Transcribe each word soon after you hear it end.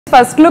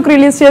First look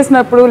release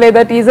చేసినప్పుడు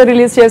లేదా teaser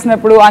release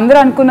చేసినప్పుడు అందరూ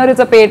అనుకున్నారు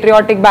it's a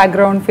patriotic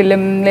background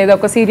film లేదా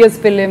ఒక సీరియస్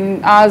ఫిలిం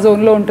ఆ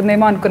జోన్ లో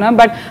ఉంటుందేమో అనుకున్నాం.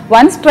 But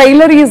once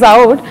trailer is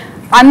out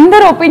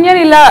అందరు ఒపీనియన్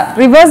ఇలా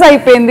రివర్స్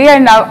అయిపోయింది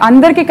అండ్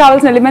అందరికి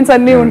కావాల్సిన ఎలిమెంట్స్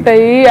అన్ని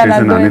ఉంటాయి అని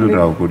అర్థమైంది.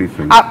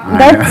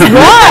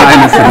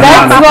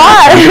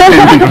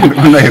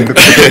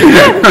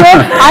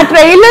 ఆ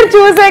ట్రైలర్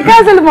చూసాక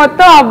అసలు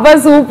మొత్తం అబ్బా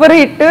super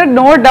hit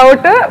no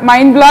doubt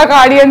mind block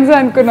audience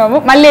అనుకున్నాము.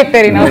 మళ్ళీ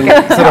చెప్పారు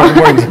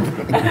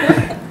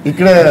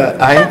ఇక్కడ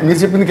మీరు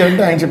చెప్పింది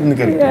కరెక్ట్, ఆయన చెప్పింది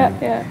కరెక్ట్.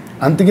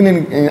 అందుకే నేను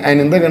ఆయన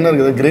ఇందాక అన్నారు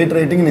కదా గ్రేట్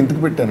రైటింగ్ ఎందుకు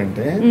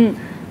పెట్టానంటే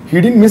he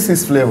didn't miss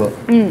his flavour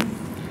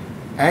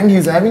and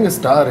he's having a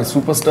star, a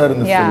superstar in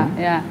the film.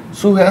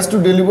 So he has to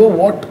deliver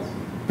what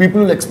people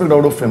will expect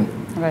out of him.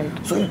 Right.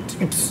 So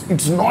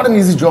it's not an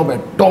easy job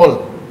at all.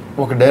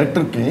 ఒక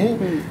director కి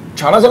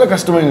చాలా చాలా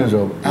కష్టమైన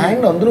job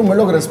and అందులో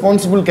మళ్ళీ ఒక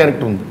responsible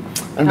character ఉంది.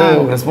 అంటే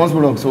ఒక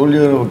రెస్పాన్సిబుల్ ఒక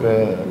సోల్జర్ ఒక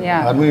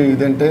ఆర్మీ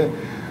ఇదంటే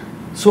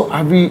సో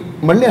అవి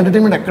మళ్ళీ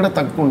ఎంటర్టైన్మెంట్ ఎక్కడ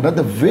తగ్గకుండా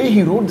the way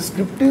he wrote the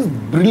script is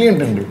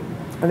brilliant అండి.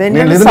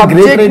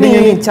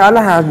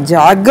 చాలా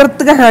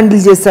జాగ్రత్తగా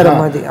హ్యాండిల్ చేశారు.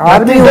 అది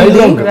ఆర్మీ ఉంది,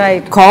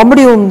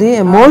 కామెడీ ఉంది,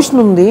 ఎమోషన్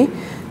ఉంది.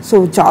 సో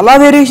చాలా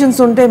వేరియేషన్స్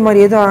ఉంటాయి. మరి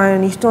ఏదో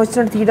ఆయన ఇష్టం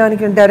వచ్చినట్టు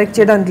తీయడానికి డైరెక్ట్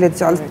చేయడానికి లేదు.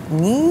 చాలా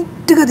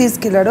నీట్గా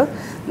తీసుకెళ్ళాడు.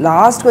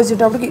 లాస్ట్కి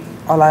వచ్చేటప్పటికి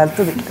అలా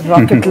వెళ్తుంది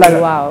రాకెట్ లాగా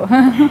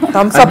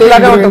థమ్స్ అప్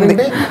లాగా ఉంటుంది.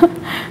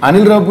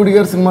 అనిల్ రావుపూడి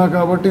గారి సినిమా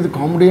కాబట్టి ఇది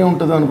కామెడీ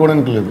ఉంటుంది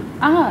అనుకోవడానికి లేదు.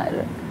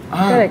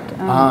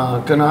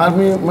 కానీ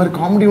ఆర్మీ మరి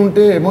కామెడీ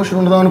ఉంటే ఎమోషన్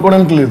ఉండదా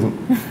అనుకోవడానికి లేదు.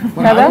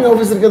 ఆర్మీ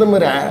ఆఫీసర్ కదా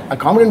మరి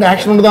కామెడీ అంటే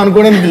యాక్షన్ ఉండదా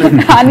అనుకోవడానికి లేదు.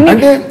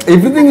 అంటే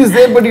everything is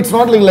there but it's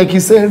not like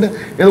he said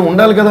ఏదో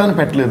ఉండాలి కదా అని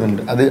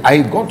పెట్టలేదండి. అది I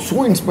got so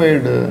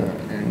inspired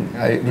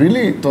I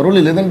really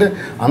thoroughly. లేదంటే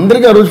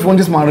అందరికీ ఆ రోజు ఫోన్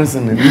చేసి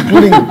మాట్లాడుతుంది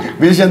ఇంక్లూడింగ్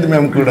విజయశాంతి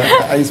మ్యామ్ కూడా.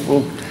 ఐ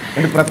స్పోక్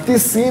అంటే ప్రతి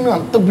సీన్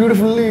అంత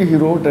beautifully he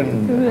wrote and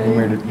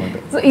made it మాట.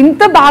 సో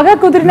ఇంత బాగా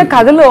కుదిరిన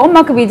కథలో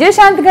మాకు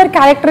విజయశాంతి గారి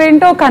క్యారెక్టర్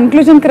ఏంటో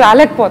కన్క్లూజన్ కి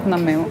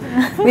రాలేకపోతున్నాం మేము.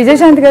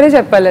 విజయశాంతి గారే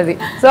చెప్పాలి అది.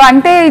 సో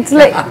అంటే ఇట్స్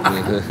లైక్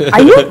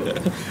అయ్యో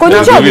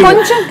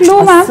కొంచెం క్లూ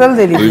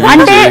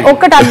అంటే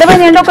ఒకటి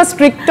అర్థమైంది అంటే ఒక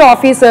స్ట్రిక్ట్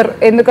ఆఫీసర్.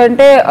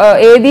 ఎందుకంటే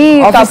ఏది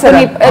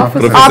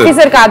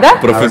ఆఫీసర్ కాదా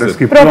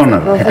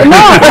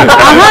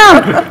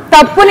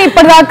తప్పుని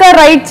ఇప్పటిదాకా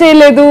రైట్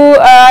చేయలేదు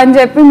అని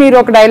చెప్పి మీరు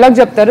ఒక డైలాగ్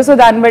చెప్తారు. సో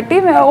దాన్ని బట్టి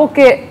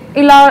ఓకే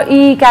ఇలా ఈ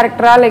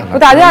క్యారెక్టరా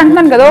లేకపోతే అదే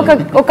అంటున్నాను కదా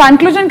ఒక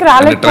కన్క్లూజన్ కి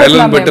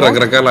రాలేకపోతున్నాం.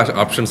 రకరకాల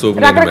ఆప్షన్స్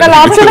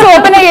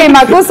ఓపెన్ అయ్యాయి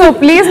మాకు. సో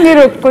ప్లీజ్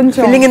మీరు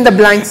కొంచెం filling in the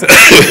blanks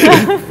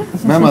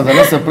ma'am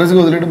అదలా సర్ప్రైజ్ గా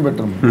వదిలేయడం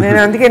బెటర్. నేను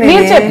అందుకే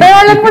మీరు చెప్పే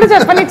వాళ్ళని కూడా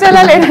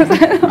చెప్పనిచ్చేలా లేదు.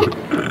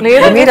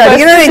 మీరు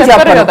అడిగినా నేను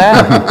చెప్పాను కదా.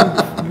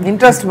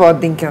 ఇంట్రెస్ట్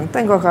పోద్ది ఇంకంతా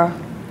ఇంకొక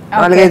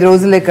 4-5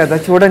 రోజులే కదా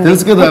చూడండి.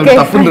 తెలుసు కదా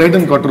తప్పని రైట్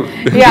అని కొట్టరు.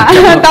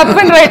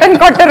 తప్పని రైట్ అని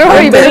కొట్టరు.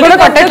 ఇది కూడా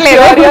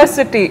కొట్టట్లేదు.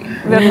 Curiosity.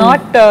 We're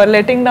not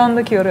letting down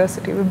the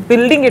curiosity. We're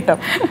building it up.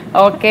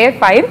 Okay,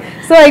 fine.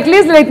 So at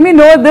least let me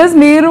know this.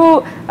 మీరు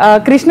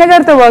కృష్ణ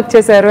గారితో వర్క్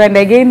చేశారు అండ్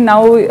అగైన్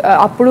నౌ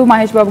అప్పుడు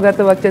మహేష్ బాబు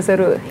గారితో వర్క్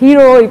చేశారు.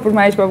 హీరో ఇప్పుడు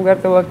మహేష్ బాబు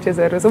గారితో వర్క్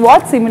చేశారు. సో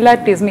వాట్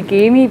సిమిలారిటీస్ మీకు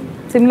ఏమి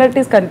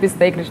సిమిలారిటీస్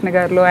కనిపిస్తాయి కృష్ణ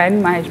గారిలో అండ్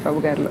మహేష్ బాబు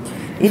గారిలో?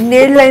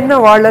 ఇన్నేళ్ళైనా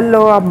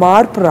వాళ్ళల్లో ఆ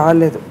మార్పు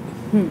రాలేదు.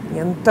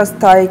 ఎంత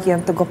స్థాయికి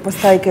ఎంత గొప్ప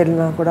స్థాయికి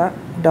వెళ్ళినా కూడా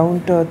డౌన్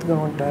టు ఎర్త్గా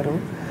ఉంటారు.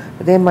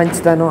 అదే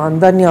మంచిదనం,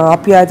 అందరినీ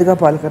ఆప్యాయతగా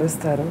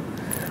పలకరిస్తారు.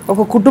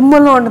 ఒక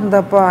కుటుంబంలో ఉంటుంది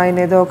తప్ప ఆయన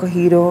ఏదో ఒక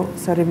హీరో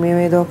సరే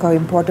మేమేదో ఒక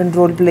ఇంపార్టెంట్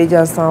రోల్ ప్లే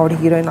చేస్తాం ఆవిడ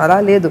హీరోయిన్ అలా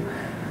లేదు.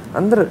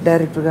 అందరూ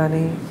డైరెక్టర్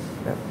కానీ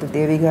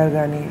దేవి గారు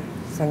కానీ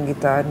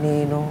సంగీత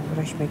నేను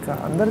రష్మిక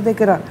అందరి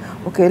దగ్గర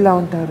ఒకేలా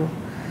ఉంటారు.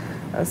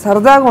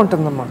 సరదాగా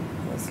ఉంటుందమ్మా.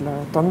 అసలు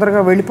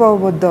తొందరగా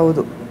వెళ్ళిపోవద్దు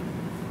అవదు.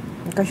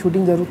 ఇంకా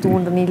షూటింగ్ జరుగుతూ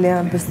ఉంటుంది నీళ్ళే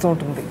అనిపిస్తూ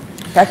ఉంటుంది.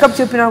 ప్యాకప్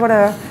చెప్పినా కూడా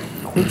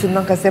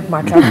కూర్చున్నాం కాసేపు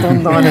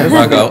మాట్లాడుతుందాం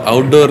అనేది.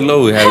 అవుట్డోర్ లో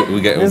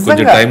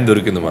కొంచెం టైం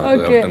దొరికింది మాకు.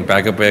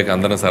 ప్యాకప్ అయ్యాక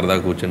అందరం సరదా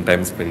కూర్చొని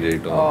టైం స్పెండ్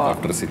చేయటం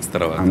ఆఫ్టర్ 6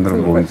 తర్వాత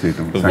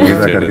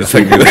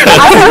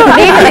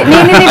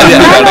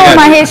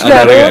మహేష్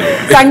గారు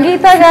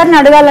సంగీత గారిని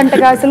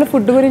అడగాలంటగా అసలు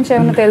ఫుడ్ గురించి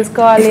ఏమైనా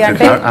తెలుసుకోవాలి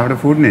అంటే ఆవిడ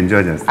ఫుడ్ ని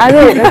ఎంజాయ్ చేస్తారు.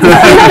 అదే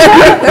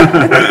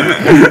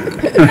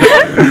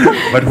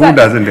but who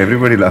doesn't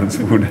everybody loves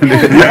food.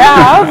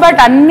 But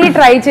అన్ని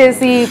ట్రై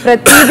చేసి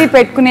ప్రతిదీ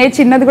పెట్టుకునే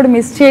చిన్నది కూడా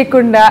మిస్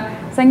చేయకుండా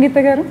సంగీత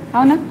గారు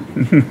అవునా?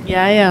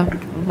 యా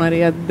మరి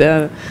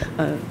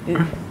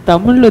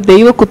தமிழ்ல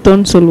தெய்வ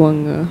குத்தம்னு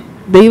சொல்லுவாங்க.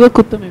 தெய்வ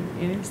குத்தம்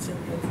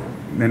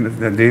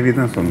దేవి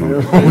தான் சொன்னோம்.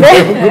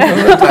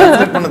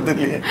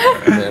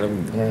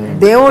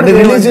 దేవుడు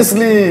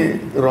రిలీజియస్లీ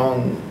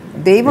రాంగ్.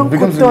 தெய்வம்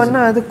குத்தம்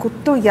அண்ணா அது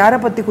குத்தம் யாரை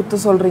பத்தி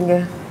குத்தம் சொல்றீங்க?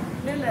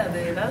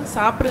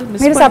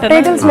 మీరు సబ్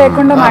టైటిల్స్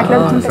లేకుండా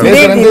మాట్లాడుతుంటారు.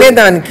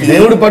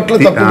 దేవుడి పట్ల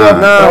తప్పుగా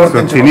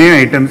తినే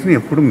ఐటమ్స్ ని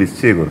ఎప్పుడు మిస్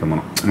చేయకూడదు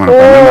మనం.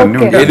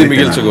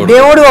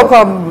 దేవుడు ఒక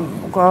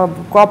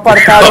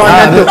కోపడతాడు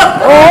అన్నట్టు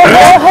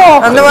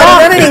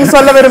అందువల్ల నీకు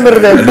சொல்ல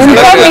விரும்புறது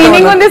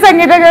మీనింగ్ ఉంది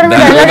సంగీత గారు.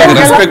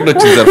 రెస్పెక్ట్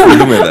వచ్చింది సార్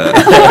ఫుడ్ మీద.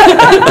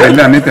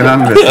 అన్ని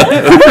తినాలి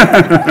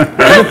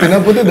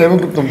తినకపోతే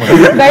దైవకుత్తం.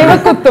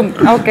 దైవకుత్తం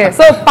ఓకే.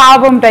 సో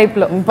పాపం టైప్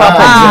లో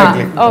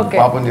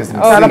పాపం చేసిన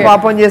చాలా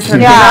పాపం చేసిన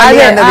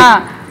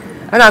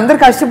అని అందరు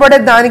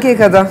కష్టపడేది దానికే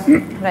కదా.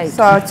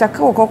 సో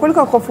చక్కగా ఒక్కొక్కరికి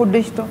ఒక్కొక్క ఫుడ్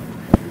ఇష్టం.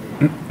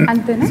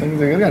 అంతేనా?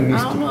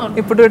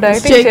 ఇప్పుడు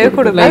డైటింగ్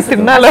చేయకూడదు,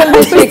 తినాలి.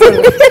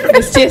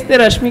 మిస్ చేస్తే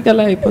రష్మిక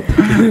అలా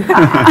అయిపోతుంది.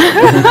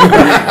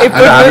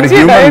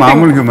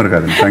 మామూలు హ్యూమర్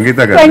కాదు. సంగీత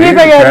గారు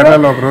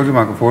కేరళలో ఒక రోజు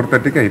మాకు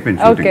 4:30కి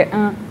అయిపోయింది షూటింగ్.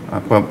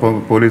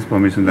 పోలీస్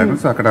పర్మిషన్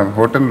లేకుండా. సో అక్కడ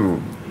హోటల్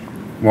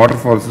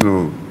వాటర్ ఫాల్స్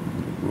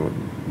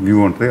వ్యూ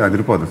ఉంటుంది,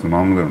 అదిరిపోతుంది అసలు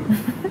మామూలుగా ఉంటుంది.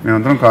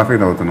 మేమందరం కాఫీ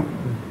తాగుతున్నాం.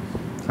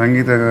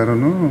 సంగీత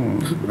గారును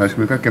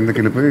రష్మిక కిందకి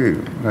వెళ్ళిపోయి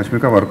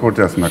రష్మిక వర్కౌట్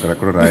చేస్తుంది అక్కడ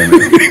ఎక్కడో రాయి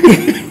మీద.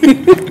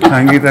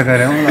 సంగీత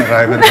గారేమో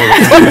రాయి మీద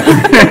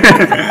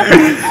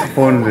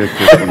ఫోన్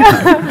చేసుకుంటున్నాను.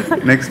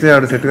 నెక్స్ట్ డే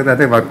ఆవిడ సెట్ కదా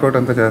అదే వర్కౌట్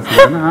అంతా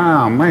చేస్తుంది.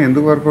 అమ్మాయి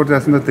ఎందుకు వర్కౌట్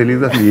చేస్తుందో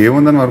తెలియదు, అసలు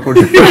ఏముందని వర్కౌట్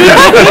చేస్తుంది.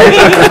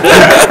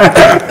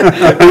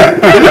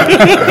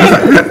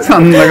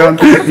 చందగా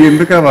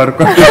ఎందుకు ఆ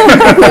వర్కౌట్.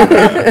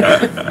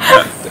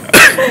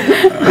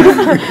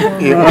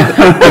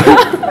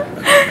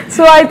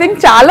 సో ఐ థింక్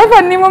చాలా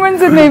ఫన్నీ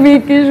మూమెంట్స్ ఉన్నాయి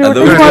మీకు.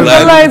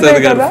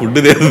 ఫుడ్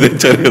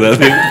తెచ్చారు కదా,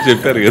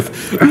 చెప్పారు కదా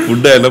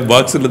ఫుడ్ అయినా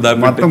బాక్స్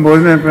మొత్తం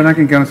భోజనం అయిపోయినాక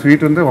ఇంకేమైనా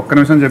స్వీట్ ఉంటే ఒక్క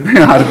నిమిషం చెప్పి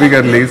ఆర్పి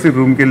గారు లేచి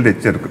రూమ్కి వెళ్ళి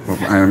తెచ్చారు.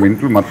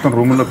 ఇంట్లో మొత్తం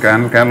రూమ్ లో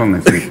క్యాన్లు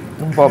ఉన్నాయి స్వీట్.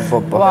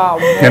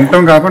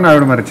 తింటాం కాకుండా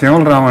ఆవిడ మరి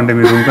చీమలు రావండి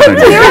మీ రూమ్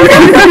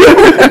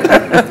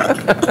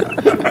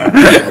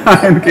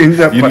ఆయనకేం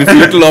చెప్పాలి.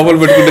 స్వీట్ లోపల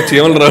పెట్టుకుంటే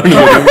చీమలు రావండి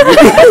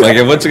నాకు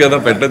ఇవ్వచ్చు కదా,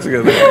 పెట్టచ్చు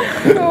కదా.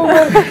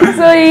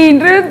 సో ఈ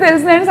ఇంటర్వ్యూ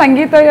తెలిసిన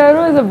సంగీత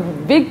గారు is a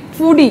big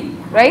foodie,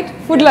 right?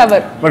 Food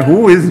lover. But who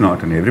is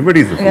not, and everybody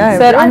is.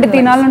 Sir అంటే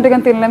తినాలంటే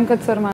కానీ తినలేం కదా సార్.